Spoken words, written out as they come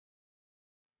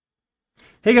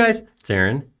Hey guys, it's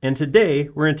Aaron, and today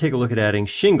we're going to take a look at adding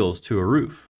shingles to a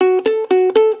roof.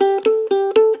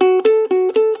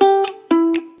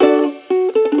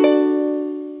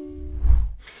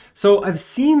 So I've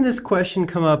seen this question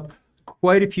come up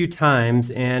quite a few times,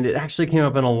 and it actually came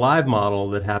up in a live model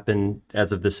that happened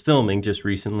as of this filming just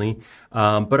recently.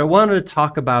 But I wanted to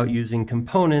talk about using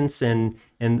components and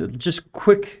just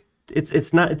quick. It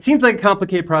seems like a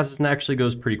complicated process and actually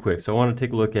goes pretty quick. So I want to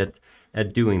take a look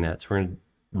at doing that. So we're going to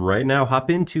right now hop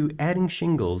into adding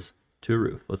shingles to a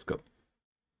roof. Let's go.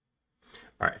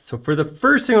 All right, so for the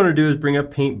first thing I want to do is bring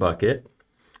up Paint Bucket.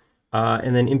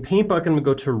 And then in Paint Bucket, I'm going to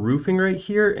go to roofing right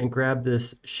here and grab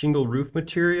this shingle roof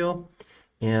material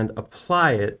and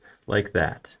apply it like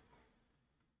that.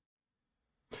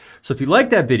 So if you like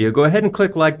that video, go ahead and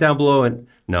click like down below. And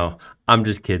no, I'm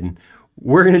just kidding.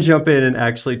 We're going to jump in and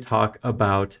actually talk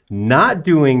about not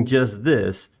doing just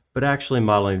this, but actually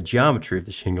modeling the geometry of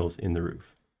the shingles in the roof.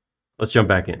 Let's jump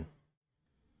back in.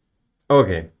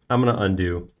 Okay, I'm going to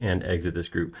undo and exit this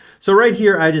group. So right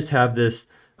here, I just have this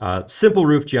simple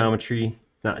roof geometry.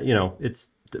 Now, it's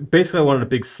basically I wanted a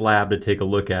big slab to take a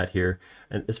look at here,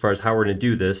 and as far as how we're going to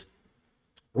do this.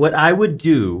 What I would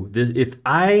do, if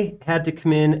I had to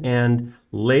come in and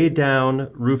lay down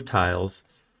roof tiles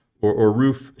or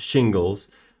roof shingles,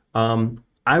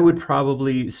 I would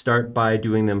probably start by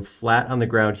doing them flat on the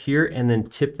ground here and then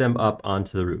tip them up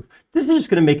onto the roof. This is just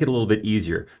going to make it a little bit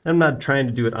easier. I'm not trying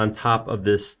to do it on top of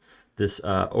this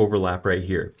overlap right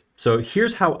here. So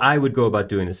here's how I would go about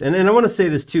doing this. And I want to say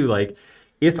this too, like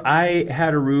if I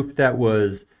had a roof that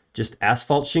was just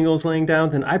asphalt shingles laying down,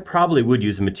 then I probably would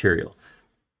use a material.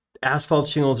 Asphalt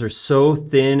shingles are so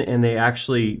thin and they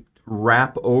actually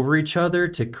wrap over each other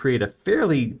to create a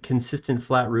fairly consistent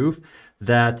flat roof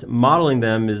that modeling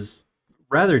them is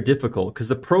rather difficult because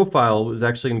the profile is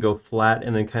actually going to go flat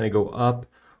and then kind of go up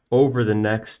over the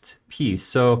next piece.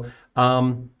 So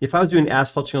if I was doing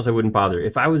asphalt shingles, I wouldn't bother.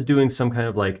 If I was doing some kind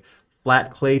of like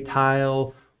flat clay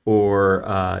tile or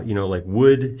like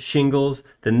wood shingles,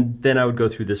 then I would go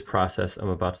through this process I'm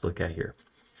about to look at here.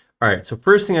 All right, so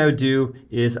first thing I would do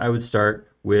is I would start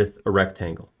with a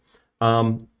rectangle.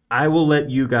 I will let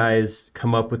you guys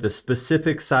come up with a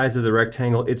specific size of the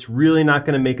rectangle. It's really not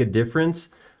going to make a difference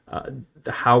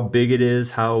how big it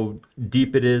is, how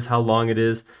deep it is, how long it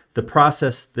is. The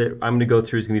process that I'm going to go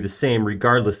through is going to be the same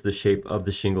regardless of the shape of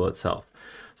the shingle itself.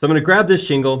 So I'm going to grab this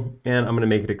shingle and I'm going to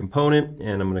make it a component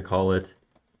and I'm going to call it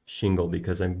shingle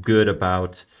because I'm good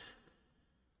about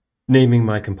naming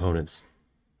my components.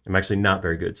 I'm actually not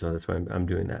very good, so that's why I'm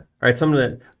doing that. All right, so I'm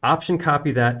going to option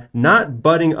copy that, not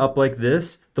butting up like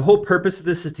this. The whole purpose of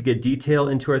this is to get detail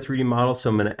into our 3D model,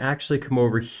 so I'm going to actually come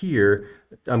over here.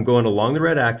 I'm going along the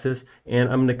red axis, and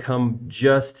I'm going to come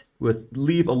just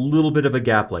leave a little bit of a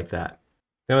gap like that.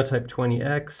 I'm going to type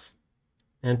 20x,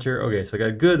 enter. Okay, so I got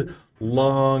a good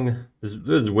long, this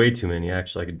is way too many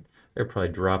actually. I could probably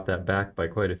drop that back by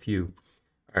quite a few.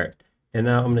 All right, and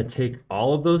now I'm going to take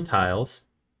all of those tiles,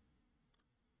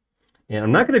 and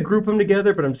I'm not going to group them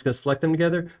together, but I'm just going to select them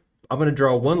together. I'm going to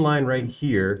draw one line right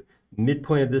here,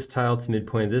 midpoint of this tile to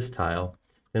midpoint of this tile.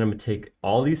 Then I'm going to take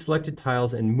all these selected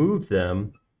tiles and move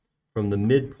them from the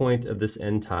midpoint of this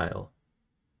end tile.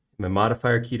 My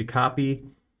modifier key to copy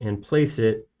and place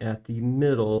it at the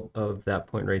middle of that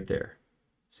point right there.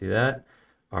 See that?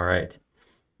 All right.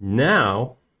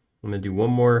 Now I'm going to do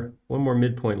one more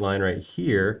midpoint line right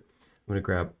here. I'm going to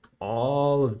grab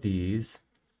all of these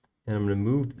and I'm going to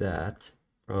move that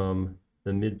from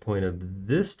the midpoint of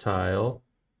this tile.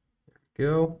 There we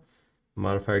go.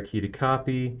 Modifier key to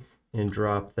copy and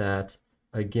drop that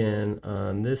again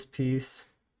on this piece,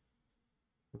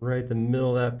 right in the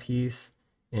middle of that piece.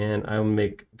 And I'll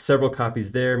make several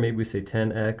copies there. Maybe we say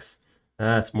 10x.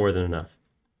 That's more than enough.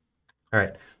 All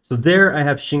right, so there I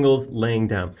have shingles laying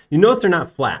down. You notice they're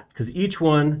not flat because each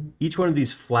one of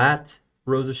these flat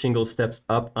rows of shingles steps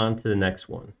up onto the next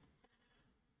one.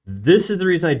 This is the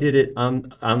reason I did it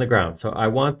on the ground. So I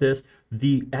want this.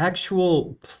 The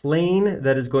actual plane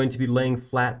that is going to be laying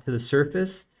flat to the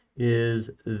surface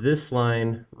is this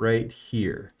line right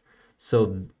here.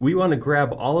 So we want to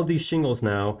grab all of these shingles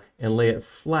now and lay it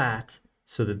flat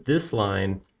so that this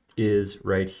line is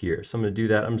right here. So I'm going to do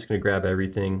that. I'm just going to grab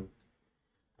everything.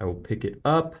 I will pick it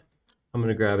up. I'm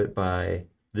going to grab it by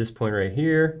this point right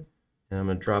here, and I'm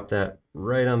going to drop that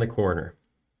right on the corner.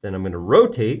 Then I'm going to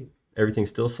rotate. Everything's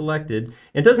still selected.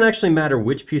 And it doesn't actually matter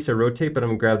which piece I rotate, but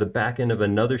I'm going to grab the back end of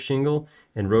another shingle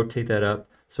and rotate that up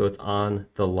so it's on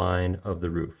the line of the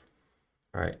roof.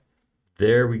 All right,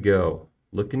 there we go.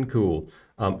 Looking cool.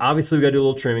 Obviously, we got to do a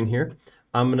little trimming here.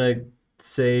 I'm going to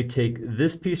say take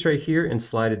this piece right here and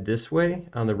slide it this way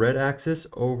on the red axis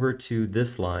over to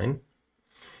this line.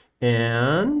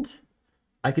 And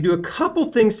I could do a couple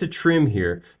things to trim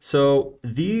here. So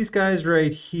these guys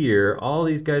right here, all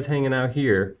these guys hanging out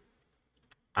here,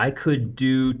 I could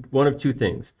do one of two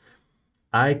things.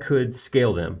 I could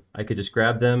scale them. I could just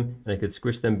grab them and I could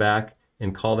squish them back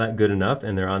and call that good enough,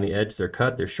 and they're on the edge, they're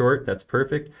cut, they're short, that's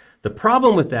perfect. The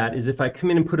problem with that is if I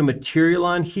come in and put a material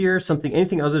on here,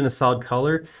 anything other than a solid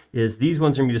color, is these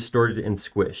ones are going to be distorted and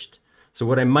squished. So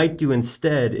what I might do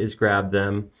instead is grab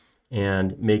them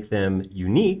and make them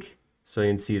unique. So you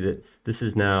can see that this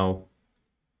is now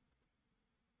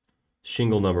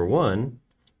shingle number 1,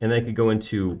 and I could go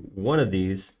into one of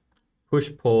these, push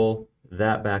pull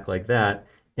that back like that,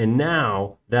 and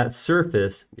now that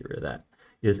surface, get rid of that,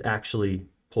 is actually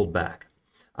pulled back.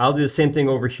 I'll do the same thing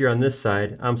over here on this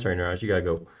side. I'm sorry, Niraj, you gotta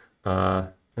go.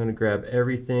 I'm gonna grab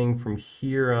everything from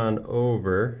here on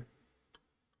over,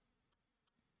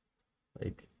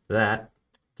 like that,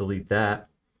 delete that,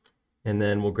 and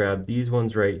then we'll grab these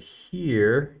ones right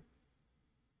here,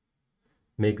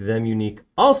 make them unique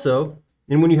also.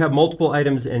 And when you have multiple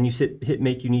items and you hit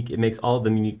make unique, it makes all of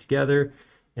them unique together.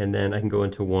 And then I can go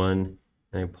into one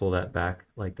and I pull that back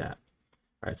like that.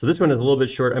 All right, so this one is a little bit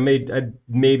short. I'd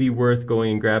maybe worth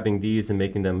going and grabbing these and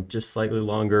making them just slightly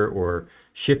longer or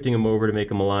shifting them over to make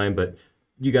them align, but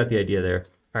you got the idea there.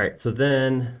 All right, so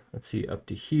then let's see, up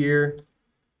to here,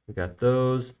 we got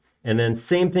those. And then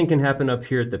same thing can happen up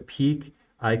here at the peak.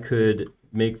 I could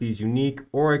make these unique,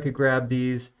 or I could grab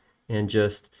these and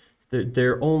just,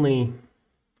 they're only,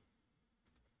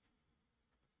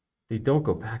 they don't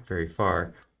go back very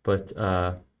far, but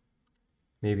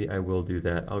maybe I will do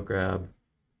that. I'll grab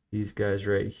these guys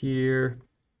right here,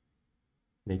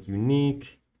 make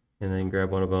unique, and then grab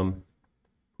one of them,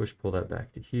 push pull that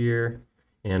back to here.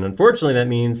 And unfortunately that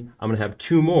means I'm gonna have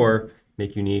two more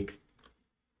make unique.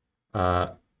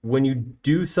 When you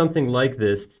do something like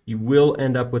this, you will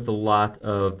end up with a lot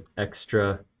of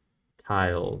extra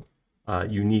tile,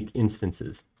 unique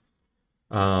instances.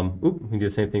 We can do the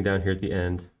same thing down here at the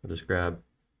end. I'll just grab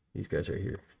these guys right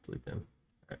here, delete them.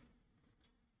 All right.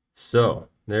 So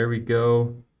there we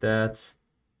go. That's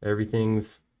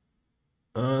everything's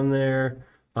on there.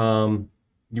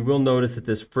 You will notice that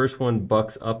this first one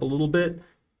bucks up a little bit.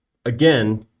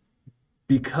 Again,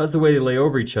 because the way they lay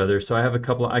over each other, so I have a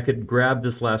couple, I could grab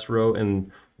this last row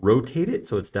and rotate it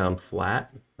so it's down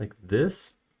flat like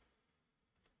this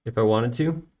if I wanted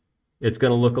to. It's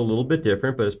going to look a little bit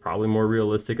different, but it's probably more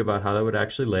realistic about how that would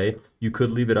actually lay. You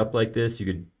could leave it up like this. You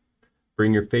could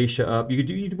bring your fascia up. You could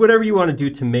do whatever you want to do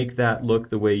to make that look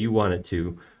the way you want it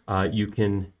to. You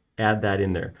can add that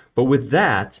in there. But with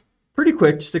that, pretty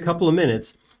quick, just a couple of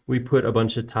minutes, we put a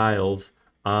bunch of tiles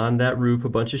on that roof, a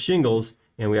bunch of shingles,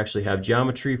 and we actually have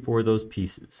geometry for those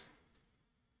pieces.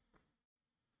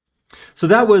 So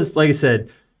that was, like I said,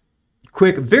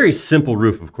 quick, very simple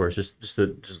roof, of course,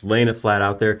 just laying it flat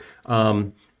out there.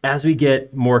 As we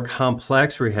get more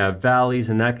complex, where we have valleys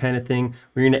and that kind of thing,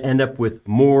 we're going to end up with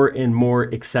more and more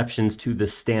exceptions to the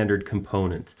standard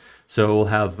component. So we'll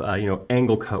have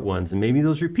angle cut ones, and maybe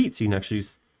those repeat, so you can actually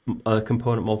use a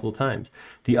component multiple times.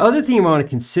 The other thing you want to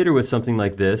consider with something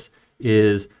like this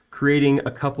is creating a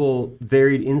couple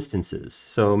varied instances.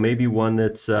 So maybe one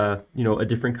that's a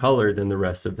different color than the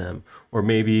rest of them, or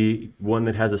maybe one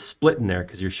that has a split in there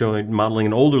because you're modeling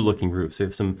an older looking roof. So you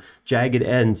have some jagged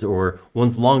ends, or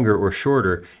one's longer or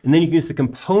shorter. And then you can use the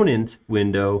component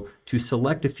window to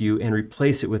select a few and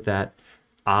replace it with that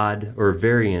odd or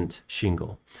variant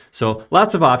shingle. So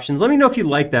lots of options. Let me know if you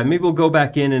like that. Maybe we'll go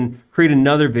back in and create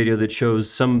another video that shows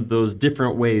some of those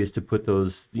different ways to put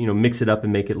those, mix it up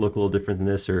and make it look a little different than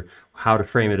this, or how to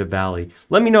frame it a valley.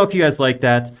 Let me know if you guys like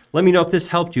that. Let me know if this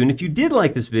helped you. And if you did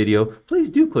like this video, please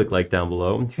do click like down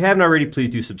below. If you haven't already, please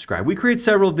do subscribe. We create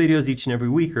several videos each and every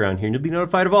week around here, and you'll be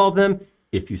notified of all of them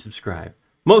if you subscribe.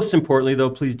 Most importantly though,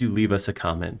 please do leave us a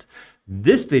comment.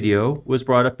 This video was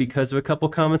brought up because of a couple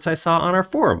comments I saw on our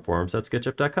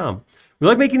forums.sketchup.com. We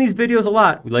like making these videos a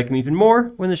lot. We like them even more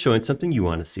when they're showing something you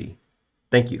want to see.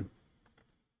 Thank you.